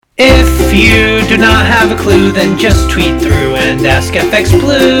If you do not have a clue, then just tweet through and ask FX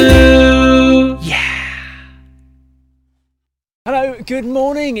Blue. Yeah. Hello, good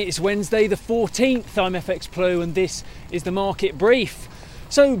morning. It's Wednesday the 14th. I'm FX Blue and this is the market brief.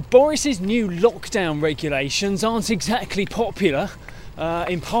 So Boris's new lockdown regulations aren't exactly popular.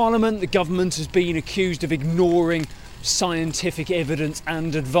 In Parliament, the government has been accused of ignoring scientific evidence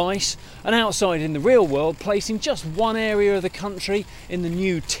and advice, and outside in the real world, placing just one area of the country in the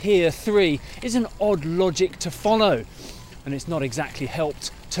new Tier 3 is an odd logic to follow, and it's not exactly helped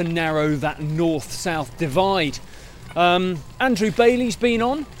to narrow that north-south divide. Andrew Bailey's been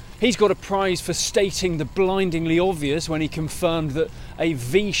on. He's got a prize for stating the blindingly obvious when he confirmed that a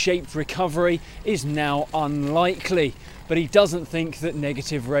V-shaped recovery is now unlikely, but he doesn't think that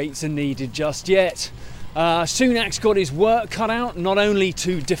negative rates are needed just yet. Sunak's got his work cut out, not only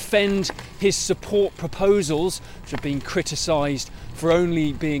to defend his support proposals, which have been criticised for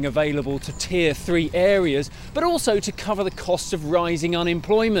only being available to Tier 3 areas, but also to cover the costs of rising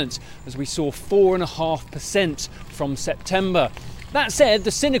unemployment, as we saw 4.5% from September. That said,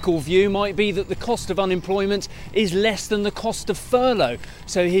 the cynical view might be that the cost of unemployment is less than the cost of furlough,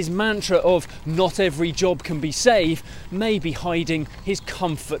 so his mantra of not every job can be saved may be hiding his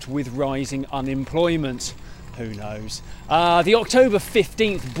comfort with rising unemployment. Who knows? The October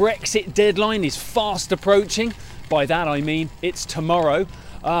 15th Brexit deadline is fast approaching. By that I mean it's tomorrow.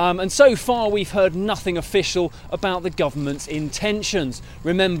 And so far we've heard nothing official about the government's intentions.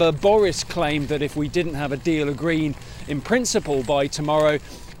 Remember, Boris claimed that if we didn't have a deal agreed in principle by tomorrow,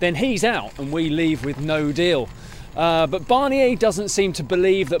 then he's out and we leave with no deal. But Barnier doesn't seem to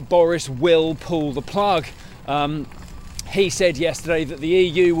believe that Boris will pull the plug. He said yesterday that the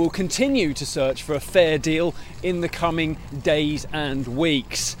EU will continue to search for a fair deal in the coming days and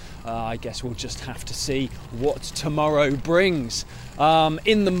weeks. I guess we'll just have to see what tomorrow brings.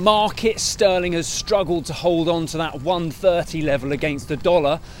 In the market, sterling has struggled to hold on to that 130 level against the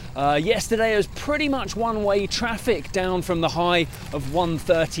dollar. Yesterday it was pretty much one-way traffic down from the high of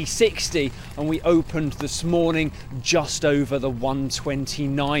 130.60, and we opened this morning just over the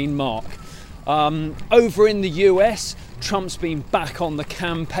 129 mark. Over in the US, Trump's been back on the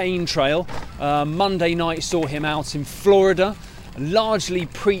campaign trail. Monday night saw him out in Florida, largely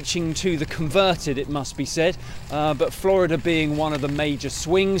preaching to the converted, it must be said, but Florida being one of the major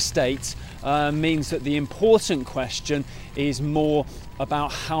swing states means that the important question is more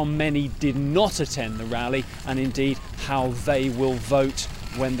about how many did not attend the rally and indeed how they will vote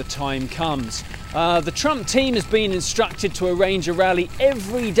when the time comes. The Trump team has been instructed to arrange a rally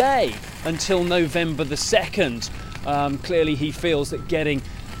every day until November the 2nd. Clearly he feels that getting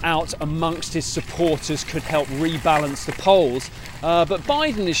out amongst his supporters could help rebalance the polls, but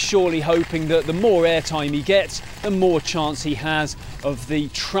Biden is surely hoping that the more airtime he gets, the more chance he has of the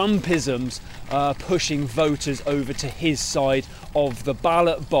Trumpisms pushing voters over to his side of the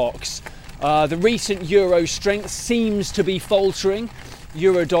ballot box. The recent euro strength seems to be faltering.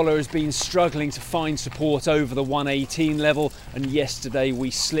 Eurodollar has been struggling to find support over the 118 level, and yesterday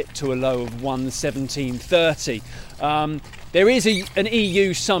we slipped to a low of 117.30. There is an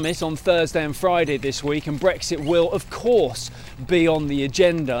EU summit on Thursday and Friday this week, and Brexit will, of course, be on the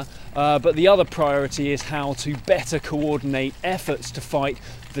agenda. But the other priority is how to better coordinate efforts to fight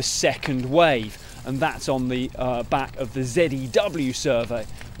the second wave. And that's on the back of the ZEW survey,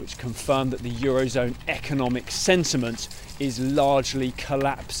 which confirmed that the Eurozone economic sentiment is largely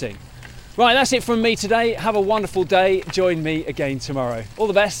collapsing. Right, that's it from me today. Have a wonderful day. Join me again tomorrow. All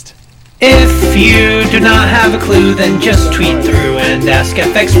the best. If you do not have a clue, then just tweet through and ask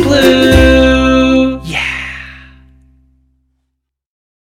FX Blue. Yeah.